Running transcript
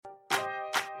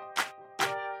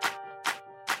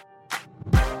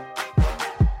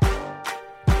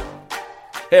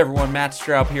Hey everyone, Matt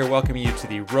Straub here, welcoming you to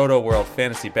the Roto World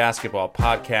Fantasy Basketball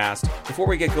Podcast. Before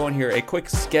we get going here, a quick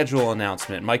schedule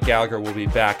announcement. Mike Gallagher will be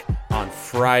back on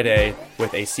Friday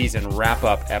with a season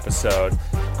wrap-up episode.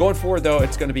 Going forward, though,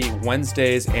 it's going to be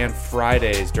Wednesdays and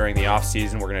Fridays during the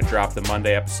off-season. We're going to drop the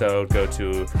Monday episode,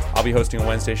 I'll be hosting a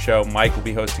Wednesday show, Mike will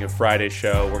be hosting a Friday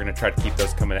show. We're going to try to keep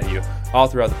those coming at you all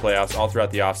throughout the playoffs, all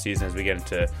throughout the off-season as we get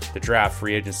into the draft,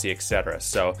 free agency, etc.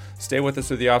 So stay with us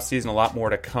through the off-season, a lot more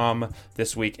to come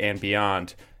this week and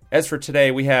beyond. As for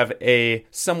today, we have a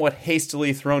somewhat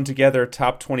hastily thrown together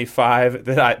top 25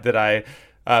 that I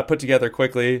put together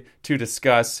quickly to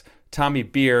discuss. Tommy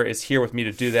Beer is here with me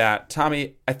to do that.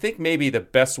 Tommy, I think maybe the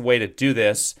best way to do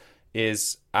this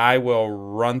is I will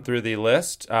run through the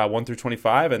list, 1 through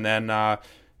 25, and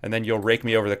then you'll rake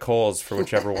me over the coals for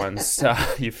whichever ones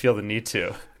you feel the need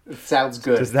to. Sounds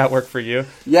good. Does that work for you?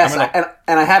 Yes,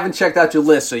 and I haven't checked out your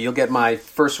list, so you'll get my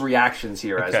first reactions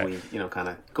here as we, kind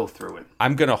of go through it.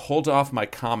 I'm going to hold off my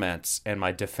comments and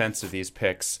my defense of these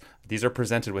picks. These are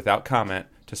presented without comment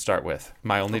to start with.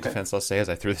 My only defense, I'll say, is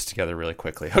I threw this together really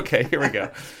quickly. Okay, here we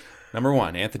go. Number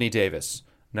 1, Anthony Davis.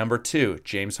 Number 2,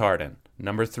 James Harden.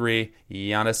 Number 3,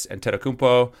 Giannis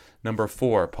Antetokounmpo. Number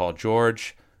 4, Paul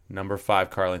George. Number 5,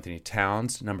 Karl-Anthony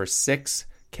Towns. Number 6,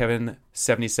 Kevin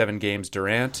 77 Games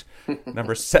Durant.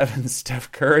 Number 7,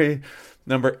 Steph Curry.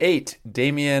 Number 8,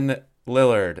 Damian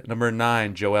Lillard. Number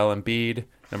 9, Joel Embiid.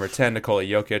 Number 10, Nikola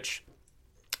Jokic.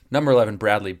 Number 11,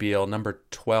 Bradley Beal. Number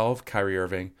 12, Kyrie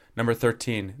Irving. Number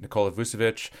 13, Nikola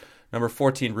Vucevic. Number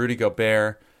 14, Rudy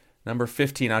Gobert. Number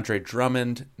 15, Andre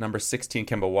Drummond. Number 16,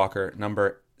 Kemba Walker.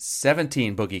 Number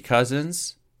 17, Boogie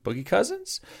Cousins.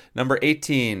 Number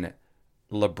 18,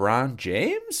 LeBron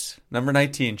James. Number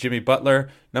 19, Jimmy Butler.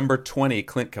 Number 20,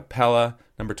 Clint Capella.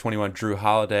 Number 21, Drew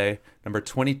Holiday. Number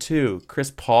 22,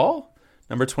 Chris Paul.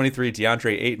 Number 23,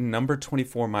 DeAndre Ayton. Number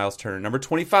 24, Miles Turner. Number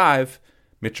 25,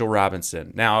 Mitchell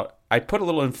Robinson. Now, I put a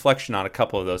little inflection on a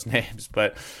couple of those names,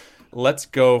 but let's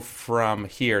go from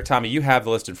here. Tommy, you have the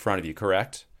list in front of you,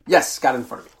 correct? Yes, got it in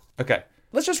front of me. Okay.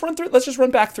 Let's just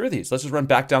run back through these. Let's just run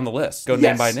back down the list. Go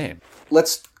name by name.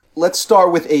 Let's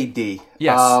start with AD.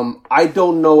 Yes. I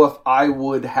don't know if I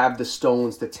would have the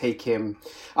stones to take him.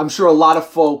 I'm sure a lot of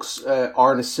folks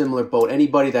are in a similar boat.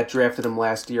 Anybody that drafted him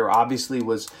last year obviously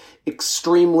was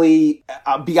extremely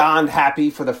beyond happy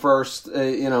for the first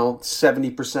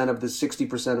 70% of the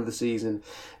 60% of the season.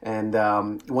 And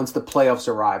once the playoffs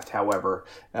arrived, however,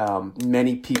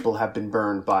 many people have been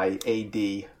burned by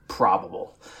AD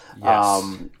probable.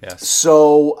 Yes.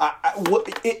 So,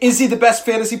 is he the best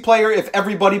fantasy player? If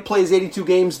everybody plays 82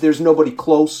 games, there's nobody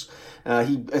close.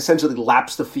 He essentially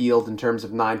laps the field in terms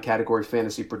of 9-category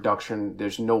fantasy production.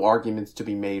 There's no arguments to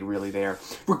be made really there.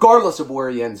 Regardless of where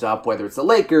he ends up, whether it's the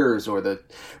Lakers or the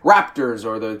Raptors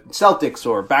or the Celtics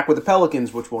or back with the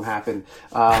Pelicans, which won't happen.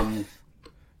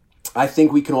 I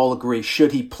think we can all agree,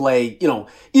 should he play,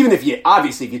 even if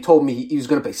you told me he was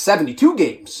going to play 72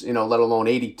 games, let alone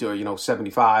 82 or,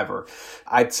 75, or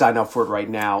I'd sign up for it right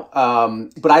now.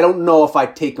 But I don't know if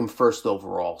I'd take him first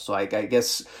overall. So I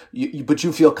guess, but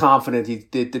you feel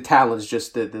confident the talent is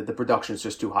just, the production is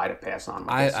just too high to pass on.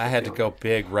 I had to go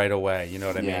big right away. You know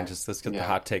what I mean? Just let's get the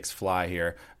hot takes fly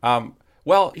here.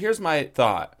 Well, here's my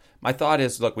thought. My thought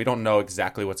is, look, we don't know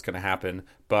exactly what's going to happen,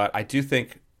 but I do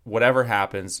think whatever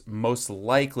happens, most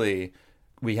likely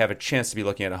we have a chance to be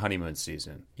looking at a honeymoon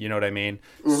season. You know what I mean?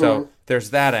 Mm-hmm. So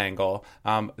there's that angle.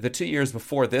 The 2 years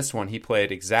before this one, he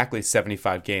played exactly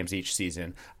 75 games each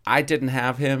season. I didn't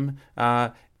have him.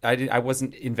 I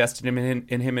wasn't invested in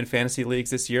him in fantasy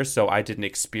leagues this year, so I didn't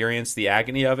experience the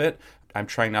agony of it. I'm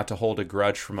trying not to hold a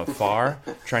grudge from afar,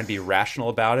 trying to be rational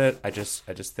about it. I just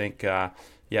think,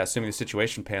 assuming the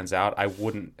situation pans out, I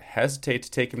wouldn't hesitate to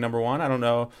take him number 1. I don't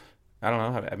know.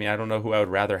 I mean, I don't know who I would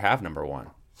rather have number 1.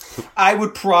 I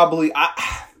would probably.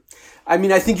 I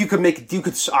think you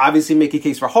could obviously make a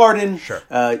case for Harden. Sure.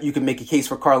 You could make a case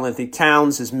for Karl-Anthony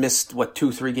Towns. Has missed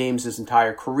 2-3 games his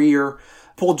entire career.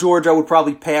 Paul George, I would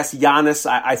probably pass. Giannis,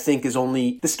 I think, is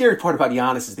only... The scary part about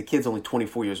Giannis is the kid's only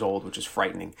 24 years old, which is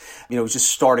frightening. He's just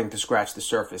starting to scratch the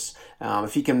surface.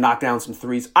 If he can knock down some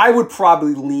threes, I would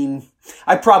probably lean...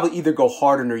 I'd probably either go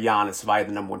Harden or Giannis if I had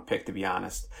the number 1 pick, to be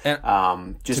honest.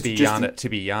 To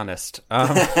be honest.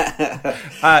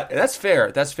 That's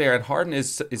fair. That's fair. And Harden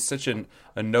is such a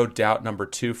no doubt number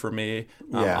 2 for me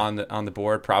on the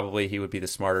board. Probably he would be the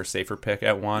smarter, safer pick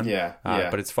at 1.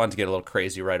 But it's fun to get a little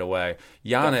crazy right away.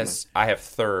 Giannis, definitely. I have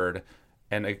 3rd.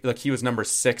 And look, he was number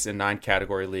 6 in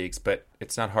 9-category leagues, but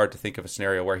it's not hard to think of a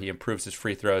scenario where he improves his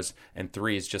free throws and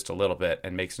threes just a little bit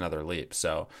and makes another leap.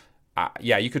 So,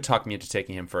 you could talk me into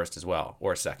taking him first as well,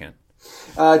 or second.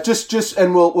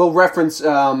 And we'll reference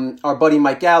our buddy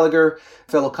Mike Gallagher,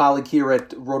 fellow colleague here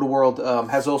at RotoWorld,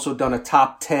 has also done a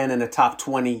top 10 and a top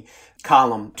 20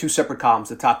 column, 2 separate columns,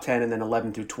 the top 10 and then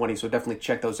 11 through 20. So definitely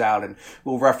check those out, and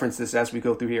we'll reference this as we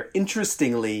go through here.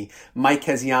 Interestingly, Mike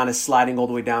has Giannis sliding all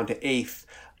the way down to 8th.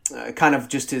 Kind of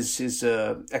just his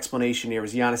explanation here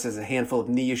is Giannis has a handful of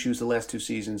knee issues the last 2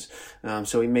 seasons,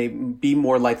 so he may be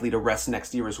more likely to rest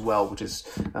next year as well, which is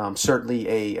certainly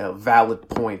a valid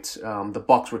point. The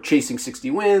Bucks were chasing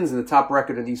 60 wins and the top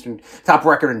record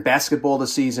in basketball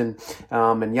this season,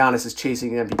 and Giannis is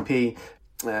chasing MVP.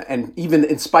 And even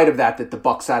in spite of that the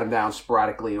Bucks sat him down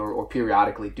sporadically or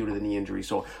periodically due to the knee injury.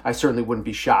 So I certainly wouldn't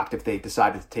be shocked if they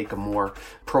decided to take a more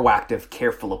proactive,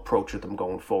 careful approach with him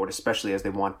going forward, especially as they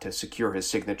want to secure his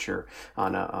signature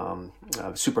on a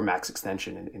Supermax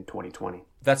extension in 2020.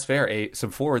 That's fair. Some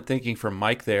forward thinking from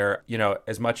Mike there.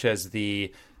 As much as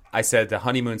I said the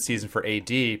honeymoon season for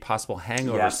AD, possible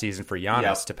hangover season for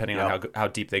Giannis, depending on how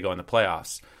deep they go in the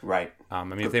playoffs. Right.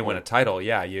 If they win a title,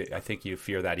 I think you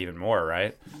fear that even more,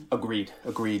 right? Agreed.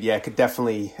 Yeah, it could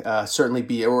definitely, certainly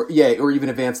be, or even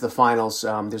advance to the finals.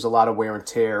 There's a lot of wear and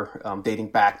tear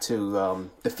dating back to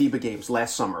the FIBA games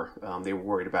last summer. They were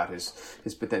worried about his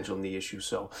potential knee issue,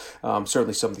 so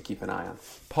certainly something to keep an eye on.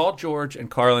 Paul George and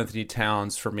Karl-Anthony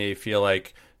Towns, for me, feel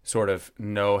like sort of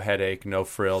no headache, no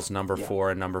frills, number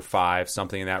 4 and number 5,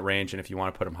 something in that range. And if you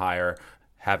want to put them higher,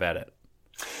 have at it.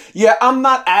 Yeah, I'm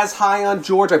not as high on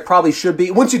George. I probably should be.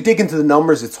 Once you dig into the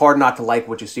numbers, it's hard not to like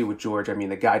what you see with George.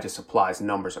 The guy just applies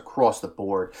numbers across the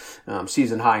board.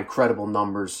 Season high, incredible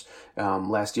numbers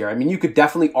last year. You could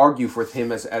definitely argue for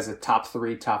him as a top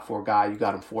 3, top 4 guy. You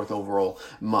got him 4th overall.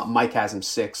 Mike has him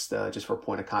 6th, just for a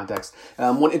point of context.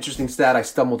 One interesting stat I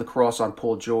stumbled across on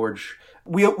Paul George.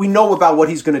 We know about what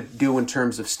he's going to do in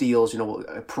terms of steals,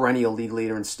 a perennial league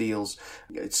leader in steals,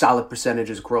 solid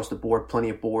percentages across the board, plenty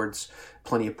of boards,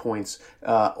 plenty of points.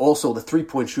 Also, the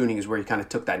 3-point shooting is where he kind of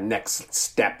took that next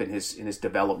step in his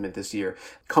development this year.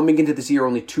 Coming into this year,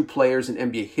 only 2 players in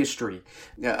NBA history,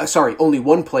 only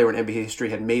 1 player in NBA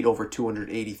history had made over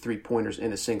 280 3-pointers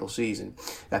in a single season.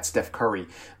 That's Steph Curry.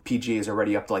 PG is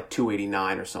already up to like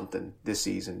 289 or something this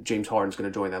season. James Harden's going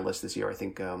to join that list this year, I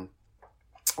think.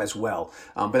 As well.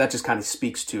 But that just kind of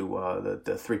speaks to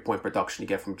the 3-point production you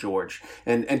get from George.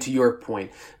 And to your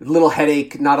point, little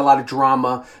headache, not a lot of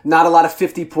drama, not a lot of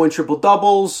 50-point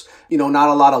triple-doubles, not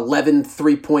a lot of 11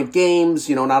 3-point games,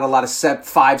 not a lot of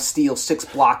 5 steal, 6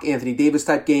 block Anthony Davis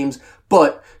type games,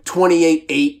 but 28,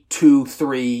 8, 2,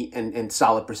 3, and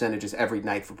solid percentages every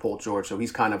night for Paul George. So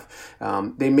he's kind of,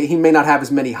 he may not have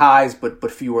as many highs, but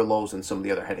fewer lows than some of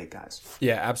the other headache guys.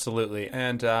 Yeah, absolutely.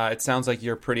 And it sounds like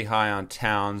you're pretty high on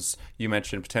Towns. You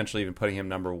mentioned potentially even putting him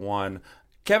number 1.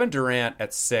 Kevin Durant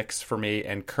at 6 for me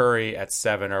and Curry at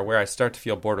 7 are where I start to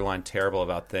feel borderline terrible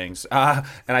about things. And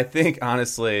I think,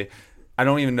 honestly, I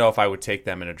don't even know if I would take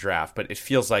them in a draft, but it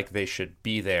feels like they should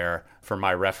be there for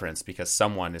my reference because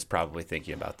someone is probably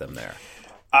thinking about them there.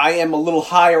 I am a little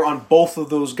higher on both of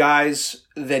those guys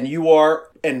than you are,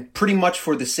 and pretty much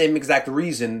for the same exact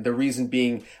reason. The reason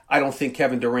being, I don't think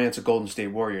Kevin Durant's a Golden State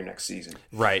Warrior next season.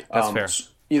 Right, that's fair.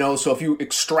 So if you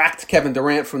extract Kevin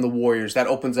Durant from the Warriors, that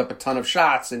opens up a ton of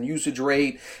shots and usage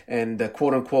rate, and the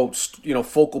quote-unquote,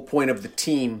 focal point of the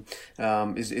team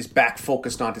is back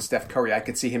focused onto Steph Curry. I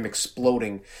could see him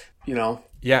exploding,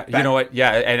 Yeah, you know what?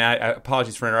 Yeah, and I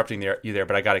apologies for interrupting you there,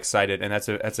 but I got excited, and that's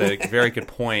a very good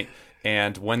point.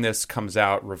 And when this comes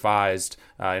out revised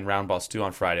in Roundball Stew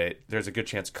on Friday, there's a good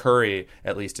chance Curry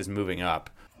at least is moving up.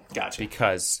 Gotcha.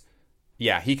 Because,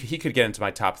 he could get into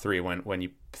my top 3 when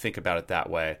you think about it that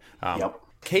way. Yep.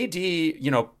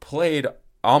 KD, played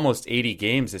almost 80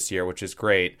 games this year, which is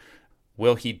great.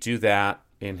 Will he do that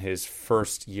in his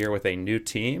first year with a new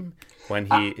team?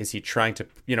 When is he trying to,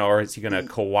 or is he going to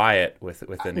Kawhi it with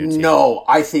a new team? No,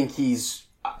 I think he's,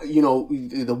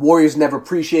 the Warriors never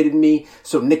appreciated me.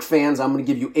 So Knick fans, I'm going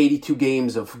to give you 82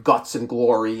 games of guts and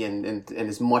glory and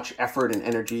as much effort and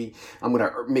energy. I'm going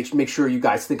to make sure you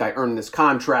guys think I earned this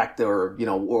contract, or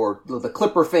the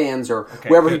Clipper fans, or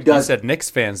wherever he does. You said Knicks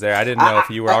fans there. I didn't know if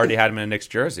you already had him in a Knicks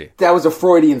jersey. That was a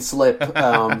Freudian slip.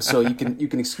 So you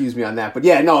can excuse me on that. But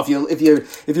yeah, no, if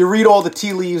you read all the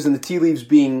tea leaves, and the tea leaves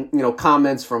being,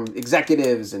 comments from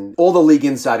executives, and all the league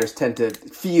insiders tend to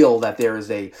feel that there is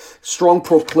a strong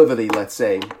proclivity, let's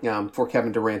say, for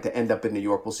Kevin Durant to end up in New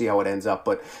York. We'll see how it ends up.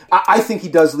 But I think he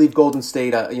does leave Golden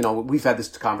State. We've had this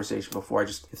conversation before. I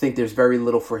just think there's very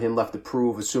little for him left to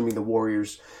prove, assuming the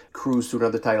Warriors cruise to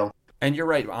another title. And you're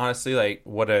right. Honestly,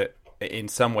 in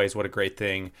some ways, what a great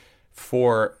thing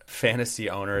for fantasy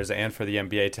owners and for the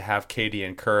NBA to have KD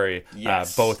and Curry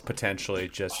both potentially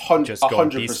just going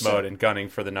 100%. beast mode and gunning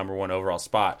for the number one overall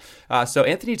spot. So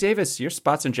Anthony Davis, your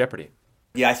spot's in jeopardy.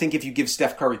 Yeah, I think if you give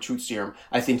Steph Curry truth serum,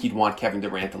 I think you'd want Kevin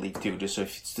Durant to lead too, just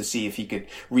to see if he could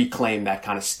reclaim that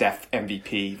kind of Steph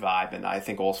MVP vibe. And I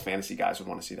think all fantasy guys would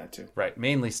want to see that too. Right.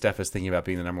 Mainly Steph is thinking about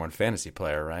being the number one fantasy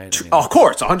player, right? I mean, of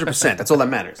course, 100%. That's all that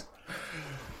matters.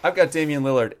 I've got Damian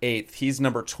Lillard 8th. He's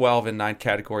number 12 in 9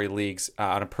 category leagues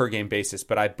on a per-game basis,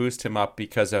 but I boost him up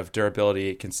because of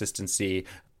durability, consistency.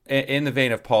 In the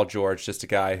vein of Paul George, just a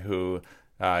guy who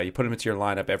you put him into your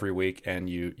lineup every week and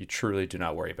you truly do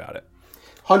not worry about it.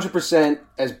 100%.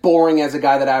 As boring as a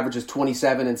guy that averages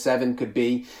 27 and 7 could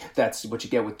be, that's what you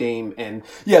get with Dame. And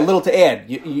yeah, little to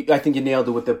add. I think you nailed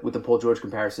it with the Paul George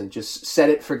comparison. Just set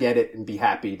it, forget it, and be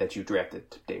happy that you drafted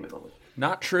Damian Lillard.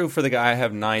 Not true for the guy I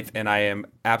have 9th, and I am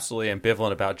absolutely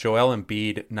ambivalent about Joel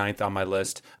Embiid, 9th on my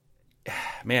list.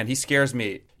 Man, he scares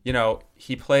me. You know,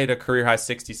 he played a career-high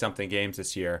 60-something games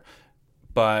this year,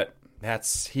 but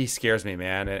he scares me,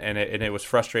 man, and it was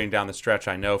frustrating down the stretch,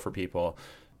 I know, for people.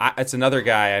 It's another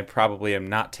guy I probably am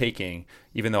not taking,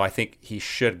 even though I think he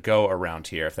should go around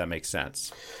here, if that makes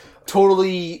sense.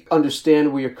 Totally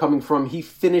understand where you're coming from. He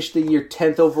finished the year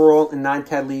 10th overall in 9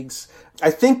 CAD leagues. I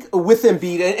think with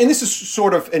Embiid, and this is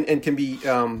sort of, and can be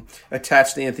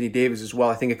attached to Anthony Davis as well.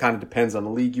 I think it kind of depends on the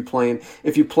league you play in.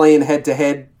 If you play in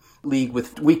head-to-head league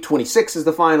with week 26 is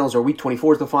the finals, or week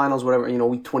 24 is the finals, whatever,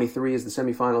 week 23 is the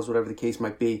semifinals, whatever the case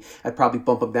might be, I'd probably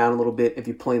bump him down a little bit. If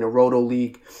you play in a roto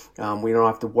league, we don't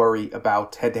have to worry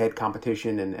about head-to-head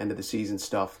competition and end of the season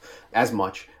stuff as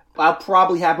much. I'll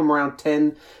probably have him around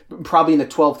 10, probably in the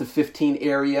 12 to 15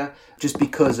 area, just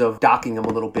because of docking him a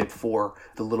little bit for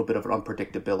the little bit of an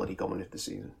unpredictability going into the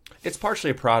season. It's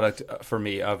partially a product for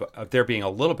me of there being a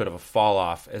little bit of a fall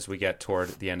off as we get toward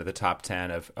the end of the top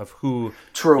 10 of who,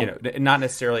 True. Not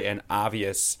necessarily an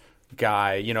obvious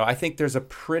guy. I think there's a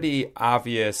pretty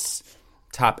obvious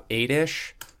top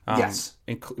 8-ish. Yes.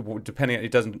 Depending,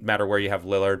 it doesn't matter where you have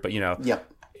Lillard, but Yep.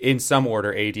 In some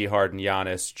order, AD, Harden,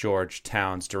 Giannis, George,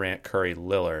 Towns, Durant, Curry,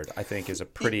 Lillard, I think is a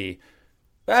pretty...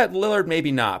 Lillard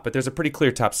maybe not, but there's a pretty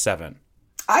clear top 7.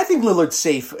 I think Lillard's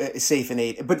safe in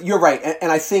 8, but you're right.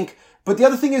 And I think... But the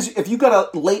other thing is, if you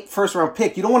got a late first-round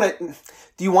pick, you don't want to...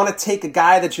 Do you want to take a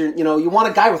guy that you want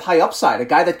a guy with high upside, a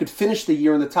guy that could finish the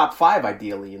year in the top 5,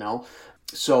 ideally,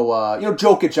 So,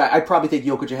 Jokic, I'd probably take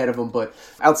Jokic ahead of him, but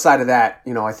outside of that,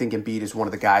 I think Embiid is one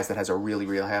of the guys that has a really,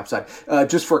 really high upside.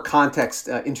 Just for context,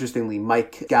 interestingly,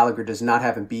 Mike Gallagher does not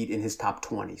have Embiid in his top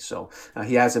 20, so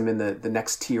he has him in the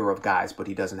next tier of guys, but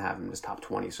he doesn't have him in his top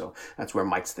 20, so that's where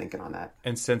Mike's thinking on that.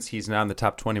 And since he's not in the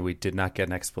top 20, we did not get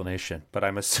an explanation, but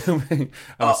I'm assuming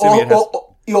it has...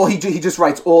 He just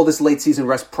writes all this late season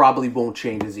rest probably won't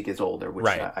change as he gets older, which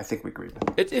right. I think we agree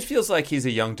with. It feels like he's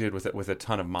a young dude with a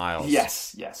ton of miles.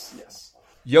 Yes.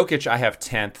 Jokic, I have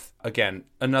 10th. Again,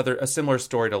 a similar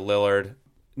story to Lillard.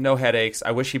 No headaches.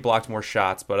 I wish he blocked more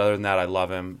shots, but other than that, I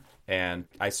love him, and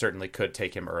I certainly could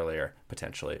take him earlier,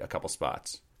 potentially a couple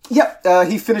spots. Yep,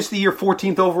 he finished the year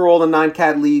 14th overall in 9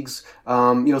 CAD leagues.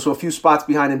 So a few spots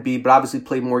behind Embiid, but obviously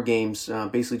played more games.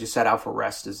 Basically just sat out for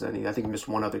rest. I think he missed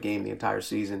one other game the entire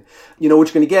season. What you're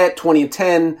going to get, 20 and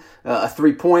 10, a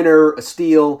three-pointer, a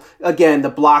steal. Again, the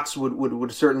blocks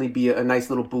would certainly be a nice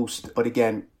little boost, but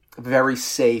again, very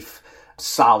safe,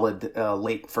 solid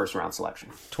late first-round selection.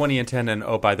 20 and 10, and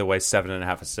oh, by the way,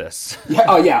 7.5 assists.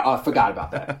 I forgot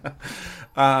about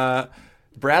that.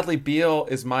 Bradley Beal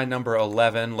is my number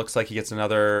 11. Looks like he gets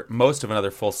most of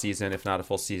another full season, if not a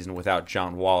full season, without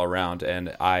John Wall around,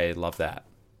 and I love that.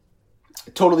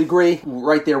 Totally agree.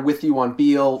 Right there with you on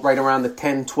Beal, right around the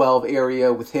 10-12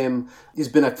 area with him. He's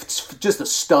been just a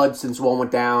stud since Wall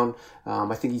went down.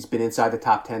 I think he's been inside the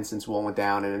top 10 since Wall went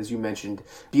down. And as you mentioned,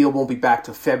 Beal won't be back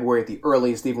till February at the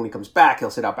earliest. Even when he comes back, he'll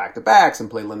sit out back-to-backs and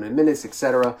play limited minutes,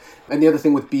 etc. And the other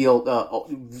thing with Beal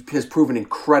has proven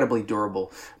incredibly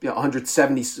durable.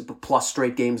 170-plus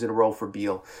straight games in a row for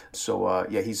Beal. So,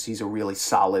 he's a really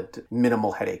solid,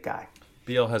 minimal headache guy.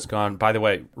 Beal has gone, by the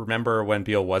way, remember when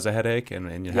Beal was a headache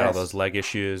and you had all those leg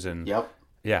issues? And yep.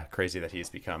 Yeah, crazy that he's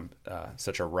become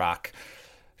such a rock.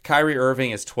 Kyrie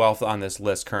Irving is 12th on this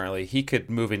list currently. He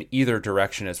could move in either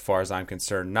direction as far as I'm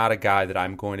concerned. Not a guy that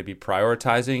I'm going to be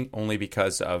prioritizing only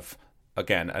because of,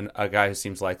 again, a guy who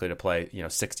seems likely to play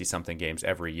 60-something games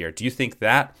every year. Do you think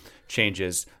that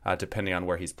changes depending on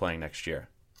where he's playing next year?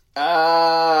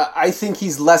 I think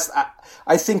he's less.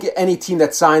 I think any team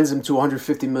that signs him to a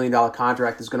 $150 million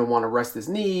contract is going to want to rest his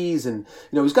knees, and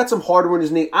he's got some hardware in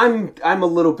his knee. I'm a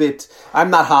little bit. I'm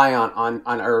not high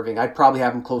on Irving. I'd probably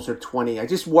have him closer to 20. It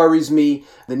just worries me,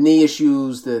 the knee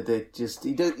issues.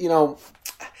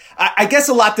 I guess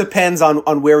a lot depends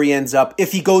on where he ends up.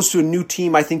 If he goes to a new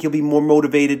team, I think he'll be more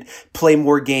motivated, play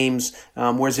more games.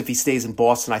 Whereas if he stays in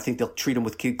Boston, I think they'll treat him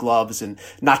with kid gloves and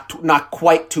not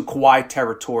quite to Kawhi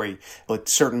territory, but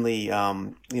certainly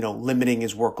limiting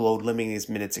his workload, limiting his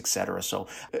minutes, etc. So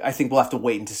I think we'll have to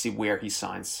wait and to see where he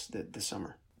signs this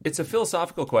summer. It's a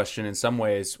philosophical question in some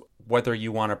ways, whether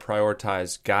you want to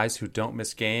prioritize guys who don't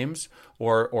miss games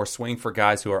or swing for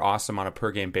guys who are awesome on a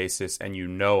per-game basis and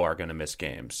are going to miss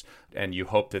games. And you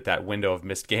hope that window of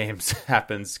missed games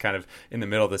happens kind of in the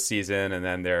middle of the season, and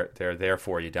then they're there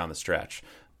for you down the stretch.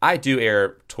 I do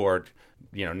err toward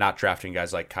not drafting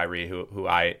guys like Kyrie, who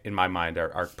I, in my mind,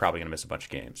 are probably going to miss a bunch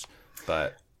of games.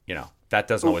 But, that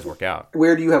doesn't always work out.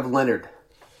 Where do you have Leonard?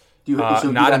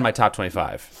 Not in my top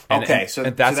 25. And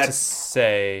that's to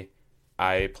say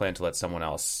I plan to let someone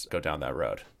else go down that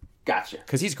road. Gotcha.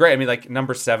 Because he's great. I mean, like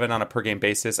number 7 on a per game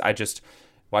basis.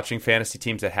 Watching fantasy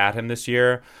teams that had him this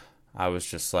year, I was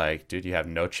just like, dude, you have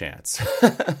no chance.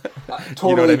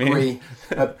 Totally agree.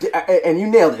 And you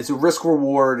nailed it. It's a risk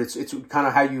reward. It's kind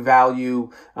of how you value.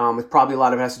 It's probably a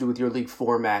lot of it has to do with your league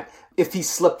format. If he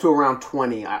slipped to around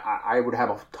 20, I would have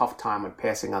a tough time on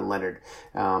passing on Leonard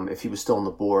if he was still on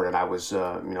the board and I was,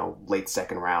 late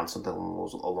second round, something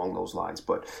along those lines.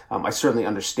 But I certainly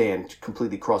understand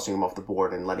completely crossing him off the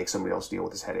board and letting somebody else deal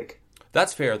with his headache.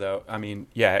 That's fair, though. I mean,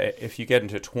 yeah, if you get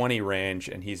into 20 range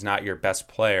and he's not your best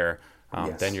player,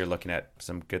 yes, then you're looking at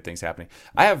some good things happening.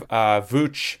 I have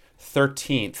Vooch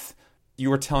 13th. You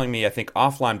were telling me, I think,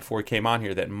 offline before we came on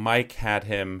here that Mike had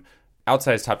him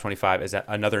outside his top 25 is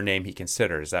another name he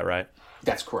considered. Is that right?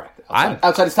 That's correct.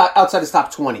 Outside his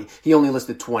top 20, he only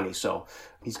listed 20, so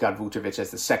he's got Vucevic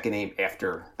as the second name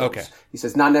after those. Okay. He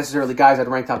says not necessarily guys I'd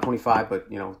rank top 25, but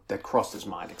that crossed his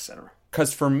mind, etc.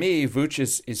 Because for me, Vooch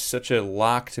is such a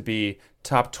lock to be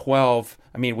top 12.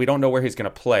 I mean, we don't know where he's going to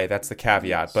play. That's the caveat.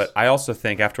 Yes. But I also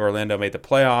think after Orlando made the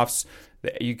playoffs,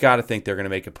 you got to think they're going to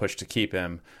make a push to keep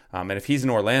him. And if he's in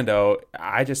Orlando,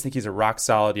 I just think he's a rock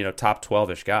solid, top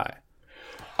 12-ish guy.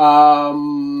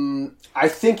 I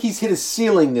think he's hit his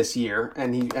ceiling this year,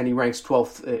 and he ranks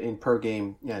 12th in per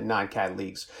game non-cat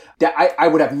leagues. I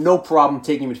would have no problem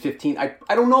taking him at 15.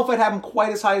 I don't know if I'd have him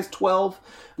quite as high as 12.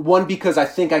 One, because I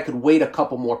think I could wait a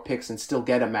couple more picks and still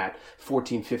get him at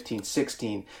 14, 15,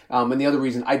 16. And the other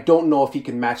reason, I don't know if he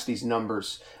can match these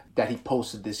numbers that he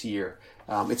posted this year.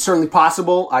 It's certainly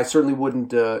possible. I certainly wouldn't,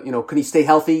 can he stay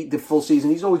healthy the full season?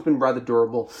 He's always been rather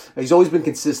durable. He's always been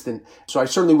consistent. So I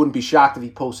certainly wouldn't be shocked if he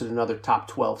posted another top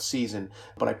 12 season.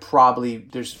 But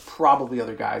there's probably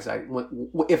other guys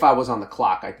if I was on the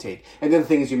clock, I'd take. And the other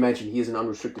thing, as you mentioned, he is an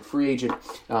unrestricted free agent.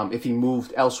 If he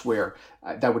moved elsewhere,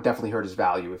 that would definitely hurt his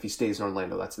value. If he stays in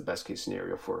Orlando, that's the best case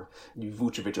scenario for you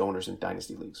Vucevic owners in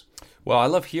dynasty leagues. Well, I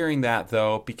love hearing that,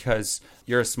 though, because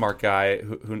you're a smart guy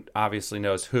who obviously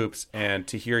knows hoops, and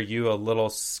to hear you a little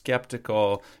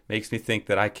skeptical makes me think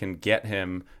that I can get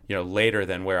him, later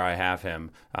than where I have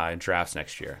him in drafts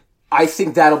next year. I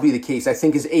think that'll be the case. I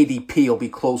think his ADP will be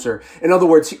closer. In other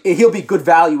words, he'll be good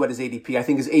value at his ADP. I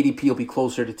think his ADP will be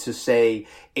closer to say,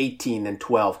 18 than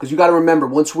 12. Because you got to remember,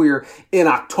 once we're in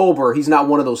October, he's not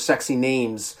one of those sexy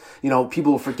names.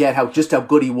 People will forget how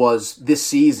good he was this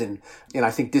season. And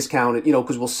I think discounted,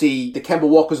 because we'll see the Kemba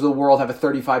Walkers of the world have a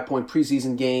 35-point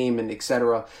preseason game and et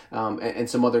cetera. And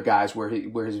some other guys where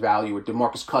his value, or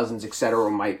DeMarcus Cousins, et cetera,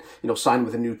 might, sign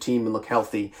with a new team and look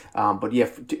healthy. But yeah,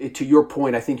 to your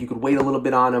point, I think you could wait a little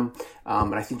bit on him.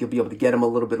 And I think you'll be able to get him a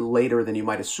little bit later than you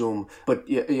might assume. But,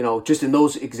 just in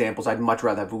those examples, I'd much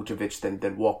rather have Vucevic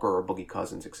than Walker or Boogie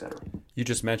Cousins, et cetera. You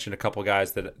just mentioned a couple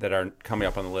guys that are coming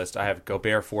up on the list. I have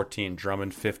Gobert 14,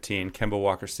 Drummond 15, Kemba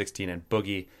Walker 16, and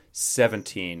Boogie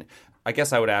 17. I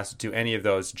guess I would ask, do any of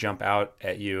those jump out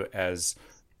at you as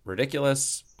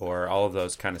ridiculous, or all of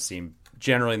those kind of seem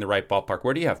generally in the right ballpark?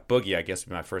 Where do you have Boogie, I guess, would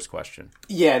be my first question.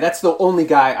 Yeah, that's the only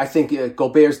guy. I think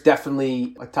Gobert's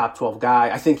definitely a top 12 guy.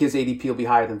 I think his ADP will be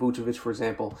higher than Vucevic, for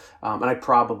example. And I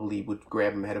probably would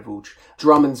grab him ahead of Vuce.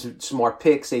 Drummond's a smart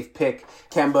pick, safe pick.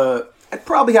 Kemba, I'd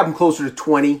probably have him closer to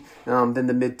 20 than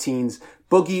the mid-teens.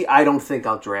 Boogie, I don't think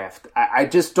I'll draft. I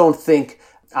just don't think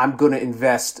I'm going to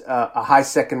invest a high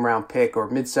second-round pick or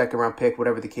mid-second-round pick,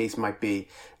 whatever the case might be.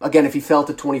 Again, if he fell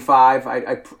to 25,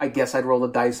 I guess I'd roll the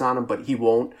dice on him, but he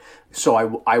won't. So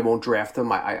I won't draft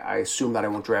him. I assume that I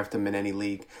won't draft him in any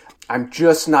league. I'm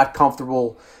just not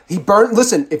comfortable. He burned.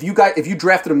 Listen, if you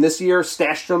drafted him this year,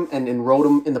 stashed him, and rode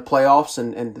him in the playoffs,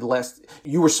 and the last,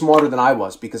 you were smarter than I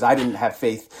was because I didn't have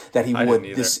faith that he would.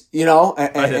 This,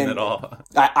 I didn't at all.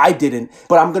 I didn't,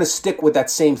 but I'm going to stick with that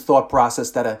same thought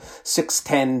process that a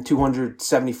 6'10",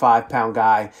 275-pound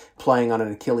guy playing on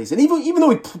an Achilles, and even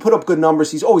though he put up good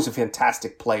numbers, he's always a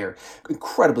fantastic player,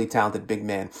 incredibly talented big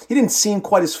man. He didn't seem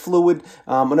quite as fluid.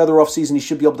 Another offseason, he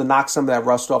should be able to knock some of that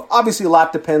rust off. Obviously, a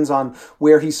lot depends on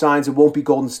where he signs. It won't be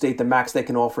Golden State. The max they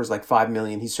can offer is like $5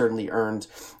 million. He certainly earned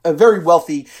a very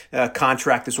wealthy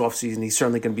contract this offseason. He's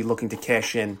certainly going to be looking to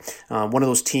cash in. One of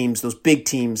those teams, those big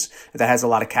teams that has a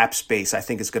lot of cap space, I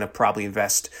think is going to probably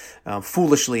invest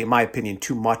foolishly, in my opinion,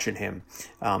 too much in him.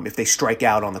 If they strike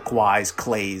out on the Kawhis,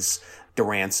 Clays,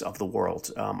 Durant's of the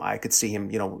world. I could see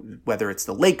him, whether it's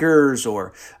the Lakers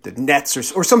or the Nets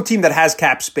or some team that has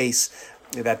cap space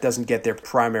that doesn't get their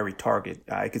primary target.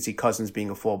 I could see Cousins being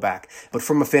a fullback. But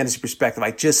from a fantasy perspective,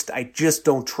 I just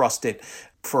don't trust it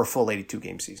for a full 82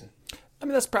 game season. I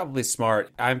mean, that's probably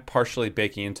smart. I'm partially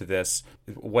baking into this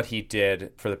what he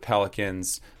did for the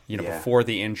Pelicans, before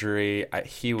the injury.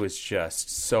 He was just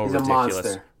so He's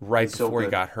ridiculous. Right He's before so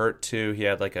he got hurt, too. He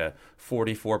had like a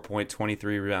 44.23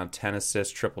 rebound, 10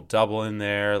 assists, triple-double in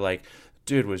there. Like,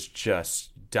 dude was just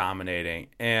dominating.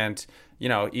 And,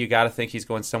 you got to think he's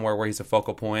going somewhere where he's a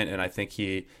focal point, and I think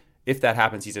if that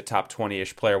happens, he's a top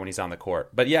 20-ish player when he's on the court.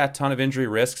 But yeah, a ton of injury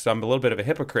risk, so I'm a little bit of a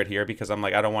hypocrite here because I'm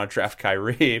like, I don't want to draft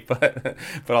Kyrie, but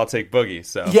I'll take Boogie.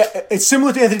 So yeah, it's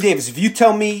similar to Anthony Davis. If you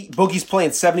tell me Boogie's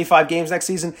playing 75 games next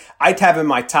season, I'd have him in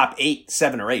my top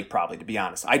 7 or 8 probably, to be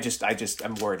honest.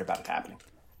 I'm worried about it happening.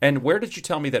 And where did you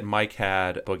tell me that Mike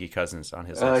had Boogie Cousins on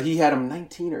his list? He had him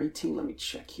 19 or 18. Let me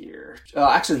check here.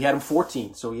 Actually, he had him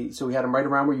 14. So he had him right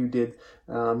around where you did.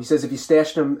 He says if you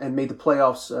stashed him and made the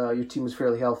playoffs, your team was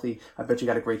fairly healthy. I bet you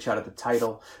got a great shot at the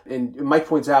title. And Mike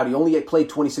points out he only played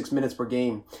 26 minutes per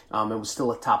game and was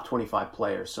still a top 25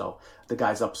 player. So the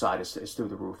guy's upside is through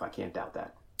the roof. I can't doubt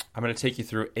that. I'm going to take you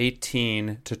through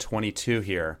 18 to 22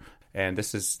 here. And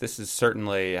this is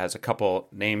certainly has a couple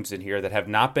names in here that have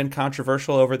not been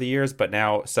controversial over the years, but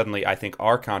now suddenly I think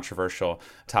are controversial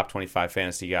top 25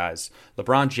 fantasy guys.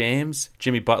 LeBron James,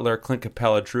 Jimmy Butler, Clint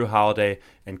Capella, Drew Holiday,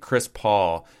 and Chris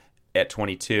Paul at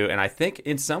 22. And I think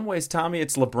in some ways, Tommy,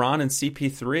 it's LeBron and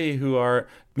CP3 who are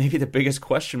maybe the biggest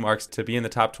question marks to be in the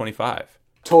top 25.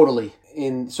 Totally.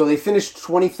 So they finished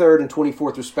 23rd and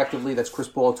 24th respectively. That's Chris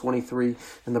Paul at 23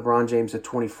 and LeBron James at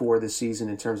 24 this season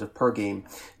in terms of per game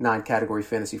 9-category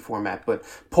fantasy format. But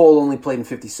Paul only played in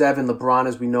 57. LeBron,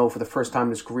 as we know, for the first time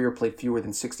in his career, played fewer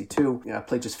than 62.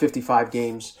 Played just 55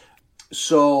 games.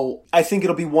 So I think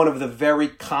it'll be one of the very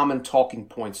common talking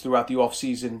points throughout the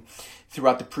offseason,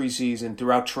 throughout the preseason,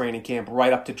 throughout training camp,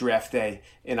 right up to draft day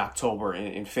in October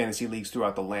in fantasy leagues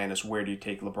throughout the land is where do you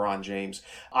take LeBron James?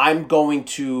 I'm going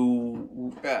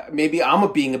to, maybe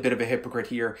I'm being a bit of a hypocrite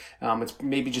here. It's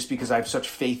maybe just because I have such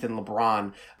faith in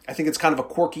LeBron. I think it's kind of a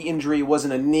quirky injury. It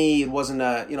wasn't a knee. It wasn't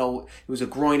it was a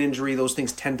groin injury. Those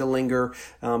things tend to linger.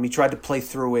 He tried to play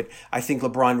through it. I think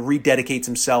LeBron rededicates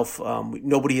himself.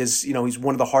 Nobody has, he's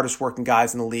one of the hardest working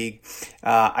guys in the league.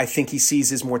 I think he sees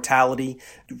his mortality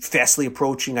fastly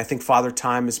approaching. I think Father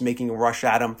Time is making a rush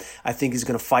at him. I think he's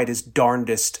going to fight his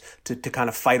darndest to kind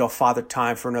of fight off Father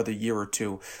Time for another year or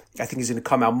two. I think he's going to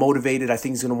come out motivated. I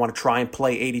think he's going to want to try and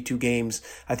play 82 games.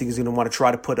 I think he's going to want to try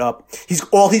to put up. He's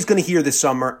going to hear this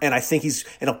summer, and I think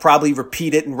he'll probably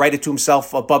repeat it and write it to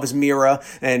himself above his mirror.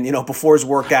 And, before his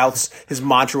workouts, his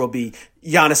mantra will be,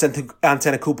 Giannis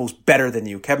Antetokounmpo's better than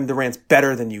you. Kevin Durant's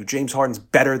better than you. James Harden's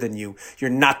better than you.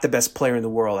 You're not the best player in the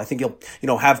world. I think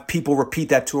he'll, have people repeat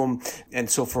that to him.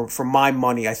 And so for my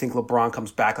money, I think LeBron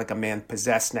comes back like a man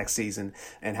possessed next season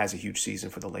and has a huge season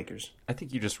for the Lakers. I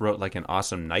think you just wrote like an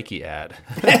awesome Nike ad.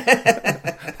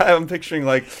 I'm picturing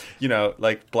like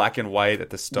black and white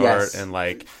at the start. Yes. And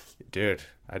like, dude,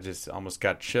 I just almost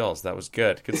got chills. That was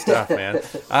good. Good stuff, man.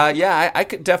 I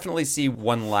could definitely see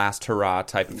one last hurrah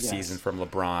type of season from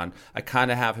LeBron. I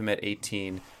kind of have him at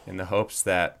 18 in the hopes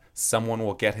that someone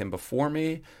will get him before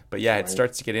me. But yeah, it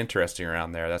starts to get interesting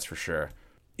around there. That's for sure.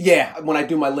 Yeah, when I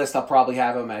do my list, I'll probably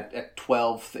have him at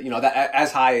 12. That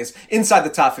as high as inside the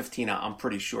top 15. I'm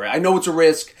pretty sure. I know it's a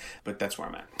risk, but that's where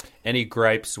I'm at. Any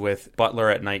gripes with Butler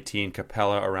at 19,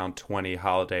 Capella around 20,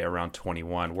 Holiday around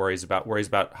 21? Worries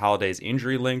about Holiday's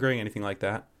injury lingering? Anything like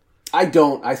that? I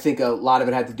don't. I think a lot of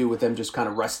it had to do with them just kind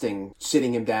of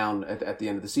sitting him down at the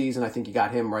end of the season. I think you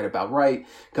got him right about right.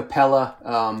 Capella,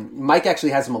 Mike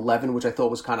actually has him 11, which I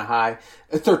thought was kind of high.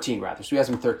 13 rather. So he has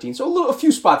him 13. So a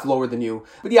few spots lower than you.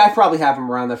 But yeah, I probably have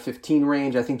him around that 15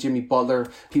 range. I think Jimmy Butler,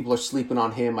 people are sleeping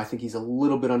on him. I think he's a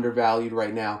little bit undervalued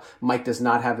right now. Mike does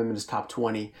not have him in his top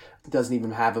 20. Doesn't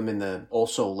even have him in the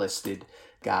also listed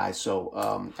guys.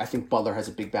 So I think Butler has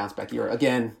a big bounce back year.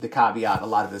 Again, the caveat, a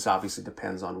lot of this obviously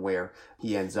depends on where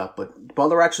he ends up. But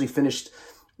Butler actually finished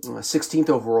 16th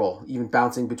overall, even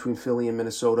bouncing between Philly and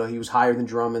Minnesota. He was higher than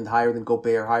Drummond, higher than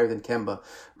Gobert, higher than Kemba.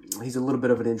 He's a little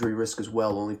bit of an injury risk as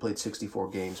well, only played 64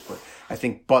 games. But I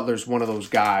think Butler's one of those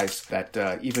guys that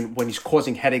even when he's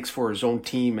causing headaches for his own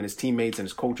team and his teammates and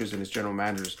his coaches and his general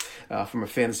managers, from a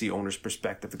fantasy owner's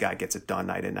perspective, the guy gets it done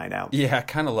night in, night out. Yeah, I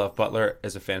kind of love Butler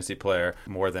as a fantasy player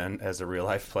more than as a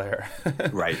real-life player.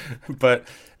 Right. But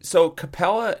so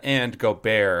Capella and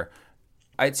Gobert,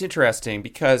 it's interesting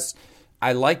because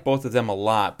I like both of them a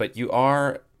lot, but you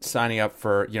are signing up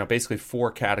for, basically 4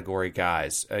 category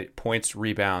guys, points,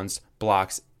 rebounds,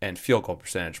 blocks, and field goal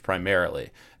percentage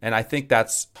primarily. And I think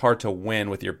that's hard to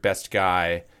win with your best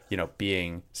guy,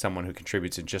 being someone who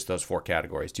contributes in just those 4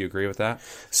 categories. Do you agree with that?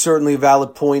 Certainly a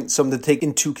valid point, something to take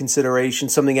into consideration.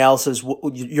 Something else is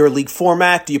your league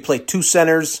format. Do you play 2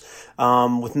 centers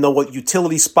with no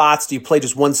utility spots? Do you play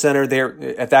just 1 center? There,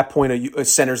 at that point, a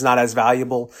center's not as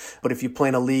valuable. But if you play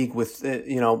in a league with,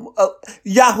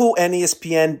 Yahoo and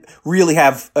ESPN really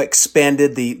have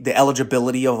expanded the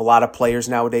eligibility of a lot of players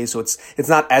nowadays. So it's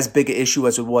not as big an issue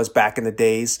as it was back in the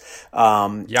days.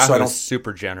 Yahoo is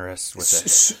super generous with it.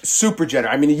 Super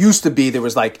generous. I mean, it used to be there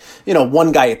was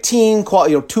one guy a team,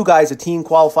 2 guys a team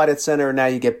qualified at center. Now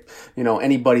you get,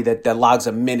 anybody that logs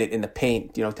a minute in the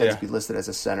paint, tends to be listed as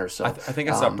a center. So I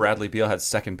think I saw Bradley Beal had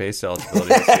second base eligibility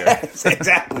this year.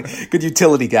 Exactly. Good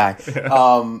utility guy.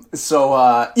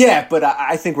 But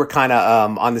I think we're kind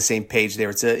of on the same page there.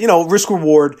 It's a, risk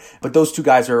reward, but those 2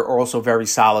 guys are also very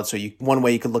solid. So one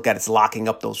way you could look at it is locking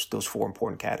up those 4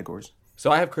 important categories. So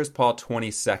I have Chris Paul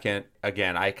 22nd.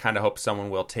 Again, I kind of hope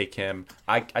someone will take him.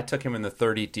 I took him in the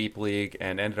 30 deep league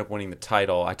and ended up winning the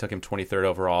title. I took him 23rd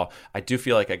overall. I do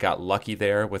feel like I got lucky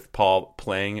there with Paul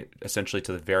playing essentially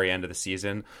to the very end of the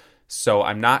season. So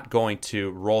I'm not going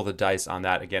to roll the dice on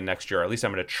that again next year, or at least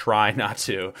I'm going to try not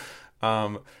to.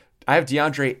 I have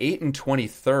DeAndre Ayton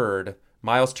 23rd,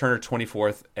 Miles Turner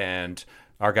 24th, and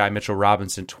our guy Mitchell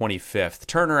Robinson 25th.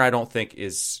 Turner I don't think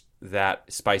is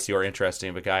that spicy or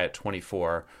interesting of a guy at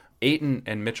 24. Ayton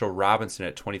and Mitchell Robinson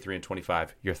at 23 and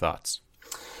 25. Your thoughts?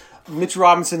 Mitch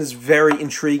Robinson is very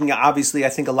intriguing. Obviously, I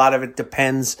think a lot of it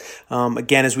depends.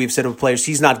 Again, as we've said with players,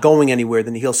 he's not going anywhere.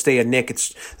 Then he'll stay a Knick.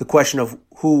 It's the question of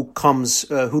who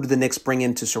do the Knicks bring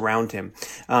in to surround him.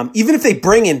 Even if they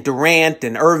bring in Durant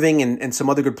and Irving and some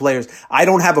other good players, I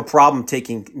don't have a problem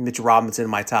taking Mitch Robinson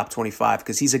in my top 25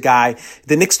 because he's a guy.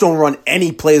 The Knicks don't run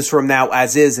any plays for him now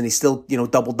as is, and he still,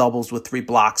 double doubles with 3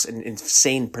 blocks and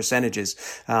insane percentages.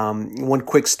 One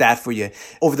quick stat for you.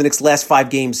 Over the Knicks' last 5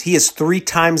 games, he has 3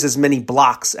 times as many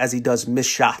blocks as he does missed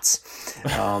shots.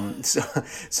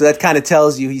 So that kind of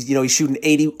tells you he's shooting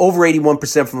over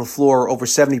 81% from the floor, over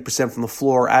 70% from the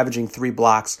floor, averaging 3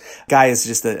 blocks. Guy is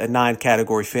just a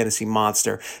 9-category fantasy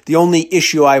monster. The only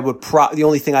issue the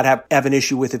only thing I'd have an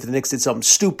issue with if the Knicks did something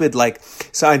stupid like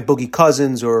sign Boogie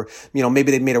Cousins or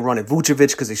maybe they made a run at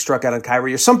Vucevic because they struck out on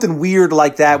Kyrie or something weird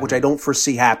like that, which I don't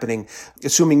foresee happening.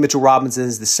 Assuming Mitchell Robinson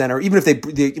is the center, even if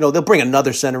they'll bring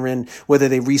another center in, whether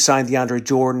they re-sign DeAndre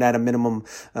Jordan at a minimum,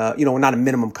 not a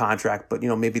minimum contract, but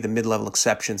maybe the mid-level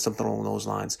exception, something along those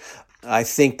lines. I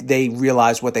think they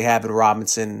realize what they have in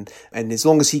Robinson, and as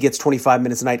long as he gets 25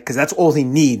 minutes a night, because that's all he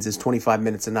needs is 25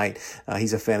 minutes a night,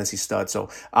 he's a fantasy stud. So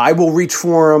I will reach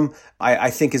for him.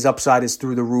 I think his upside is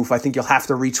through the roof. I think you'll have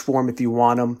to reach for him if you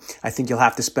want him. I think you'll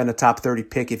have to spend a top 30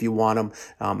 pick if you want him,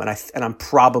 and I'm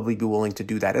probably be willing to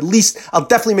do that. At least I'll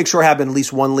definitely make sure I have in at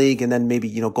least one league, and then maybe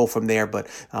go from there. But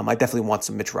I definitely want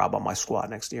some Mitch Rob on my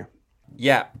squad next year.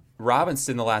 Yeah,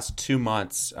 Robinson the last 2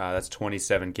 months, that's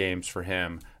 27 games for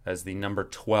him as the number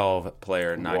 12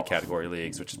 player in 9-category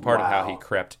leagues, which is part of how he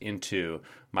crept into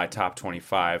my top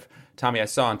 25. Tommy, I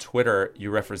saw on Twitter you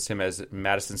referenced him as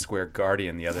Madison Square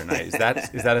Guardian the other night. Is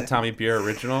that a Tommy Beer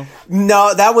original?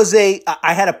 No, that was I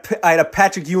had a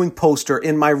Patrick Ewing poster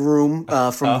in my room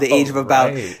from the age of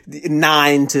about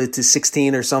 9 to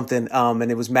 16 or something,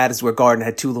 and it was Madison Square Garden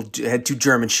had two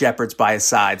German shepherds by his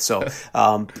side. So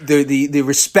the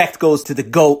respect goes to the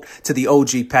GOAT, to the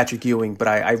OG Patrick Ewing, but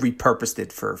I repurposed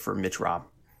it for Mitch Rob.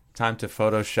 Time to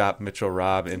Photoshop Mitchell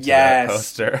Rob into that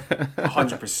poster.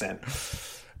 100%.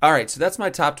 All right, so that's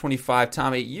my top 25.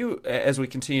 Tommy, you, as we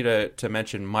continue to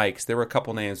mention Mike's, there were a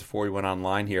couple names before we went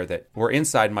online here that were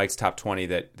inside Mike's top 20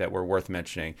 that were worth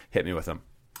mentioning. Hit me with them.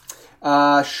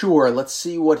 Sure. Let's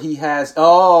see what he has.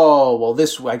 Oh, well,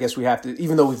 this, I guess we have to,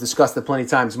 even though we've discussed it plenty of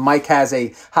times, Mike has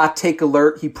a hot take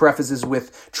alert. He prefaces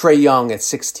with Trae Young at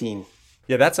 16.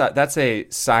 Yeah, that's a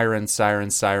siren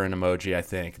emoji, I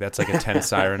think. That's like a 10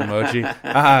 siren emoji.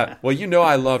 Well, you know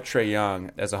I love Trae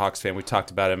Young as a Hawks fan. We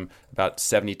talked about him about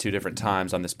 72 different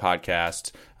times on this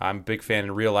podcast. I'm a big fan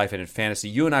in real life and in fantasy.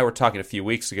 You and I were talking a few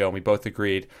weeks ago, and we both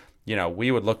agreed,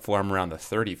 we would look for him around the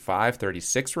 35,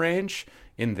 36 range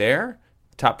in there.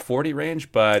 Top 40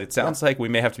 range, but it sounds like we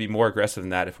may have to be more aggressive than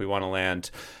that if we want to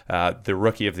land the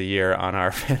rookie of the year on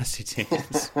our fantasy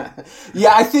teams.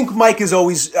 Yeah, I think Mike is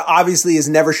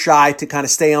never shy to kind of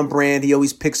stay on brand. He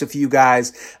always picks a few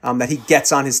guys that he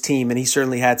gets on his team, and he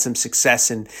certainly had some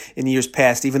success in years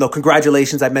past, even though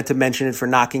congratulations, I meant to mention it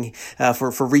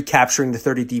for for recapturing the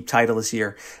 30 deep title this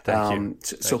year. Thank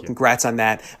you. So congrats on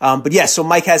that. But yeah, so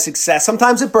Mike has success.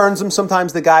 Sometimes it burns him.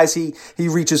 Sometimes the guys he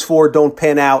reaches for don't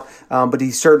pan out. But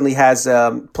he certainly has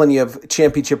plenty of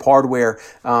championship hardware.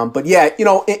 But yeah,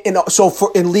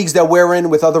 in leagues that we're in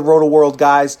with other Roto World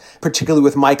guys, particularly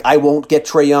with Mike, I won't get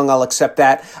Trae Young. I'll accept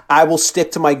that. I will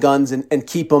stick to my guns and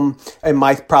keep him in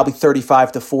my probably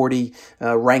 35 to 40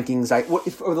 rankings.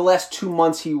 Over the last 2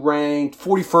 months, he ranked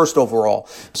 41st overall.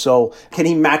 So can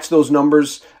he match those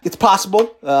numbers? It's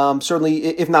possible, certainly,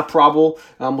 if not probable.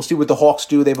 We'll see what the Hawks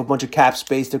do. They have a bunch of cap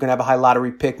space. They're going to have a high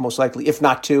lottery pick, most likely, if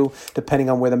not two, depending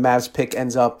on where the Mavs pick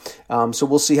ends up. So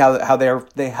we'll see how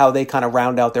they kind of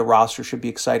round out their roster. Should be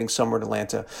exciting summer in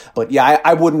Atlanta. But yeah,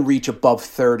 I wouldn't reach above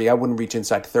 30. I wouldn't reach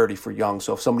inside 30 for Young.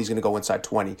 So if somebody's going to go inside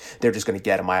 20, they're just going to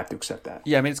get him. I have to accept that.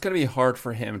 Yeah, I mean, it's going to be hard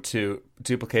for him to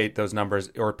duplicate those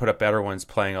numbers or put up better ones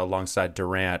playing alongside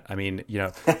Durant. I mean,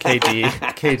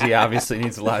 KD obviously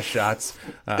needs a lot of shots.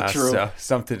 True. So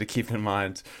something to keep in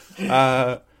mind.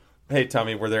 Hey,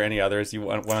 Tommy, were there any others you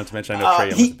wanted to mention? I know Trae Young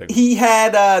was a big one. He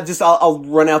had, I'll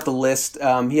run out the list.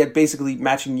 He had basically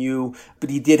matching you, but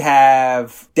he did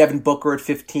have Devin Booker at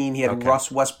 15. He had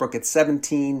Russ Westbrook at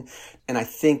 17. And I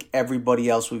think everybody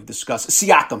else we've discussed.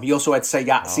 Siakam. He also had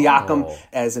Siakam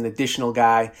as an additional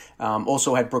guy.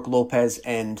 Also had Brook Lopez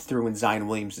and threw in Zion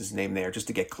Williams' name there just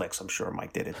to get clicks. I'm sure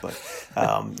Mike did it, but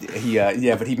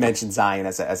but he mentioned Zion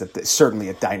as certainly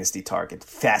a dynasty target.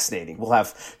 Fascinating.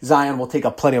 Zion will take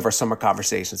up plenty of our summer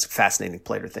conversations. Fascinating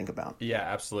player to think about. Yeah,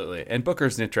 absolutely. And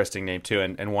Booker's an interesting name too,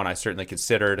 and one I certainly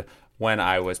considered when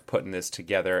I was putting this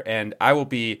together. And I will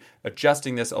be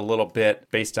adjusting this a little bit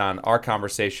based on our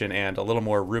conversation and a little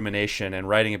more rumination and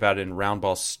writing about it in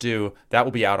Roundball Stew. That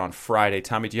will be out on Friday.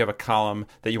 Tommy, do you have a column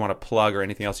that you want to plug or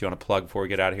anything else you want to plug before we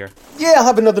get out of here? Yeah, I'll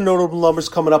have another notable numbers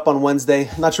coming up on Wednesday.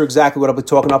 I'm not sure exactly what I'll be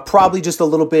talking about. Probably just a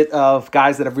little bit of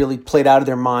guys that have really played out of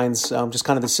their minds. Just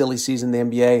kind of the silly season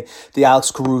in the NBA, the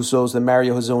Alex Carusos, the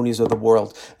Mario Hazonis of the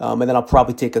world. And then I'll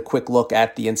probably take a quick look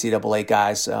at the NCAA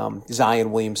guys,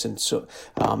 Zion Williamson,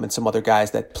 and some other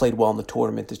guys that played well in the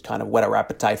tournament to kind of whet our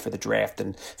appetite for the draft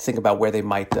and think about where they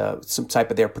might, some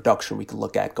type of their production we can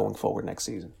look at going forward next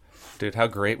season. Dude, how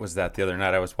great was that the other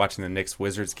night? I was watching the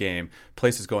Knicks-Wizards game.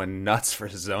 Place is going nuts for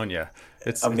Hazonia.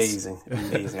 It's amazing.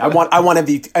 I want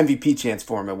MVP chance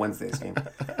for him at Wednesday's game.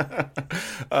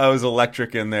 It was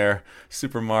electric in there.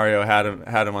 Super Mario had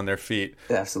him on their feet.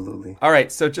 Absolutely. All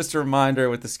right, so just a reminder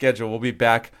with the schedule, we'll be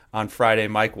back on Friday.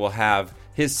 Mike will have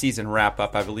his season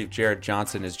wrap-up. I believe Jared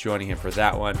Johnson is joining him for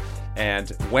that one.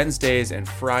 And Wednesdays and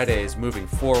Fridays moving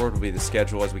forward will be the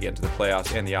schedule as we get into the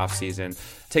playoffs and the offseason.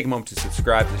 Take a moment to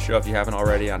subscribe to the show if you haven't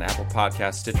already on Apple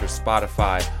Podcasts, Stitcher,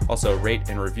 Spotify. Also, rate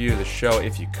and review the show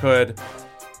if you could.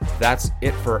 That's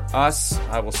it for us.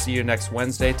 I will see you next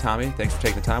Wednesday. Tommy, thanks for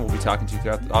taking the time. We'll be talking to you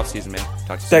throughout the offseason, man. Talk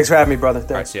to you soon. Thanks for having me, brother.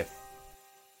 Thanks. All right, see ya.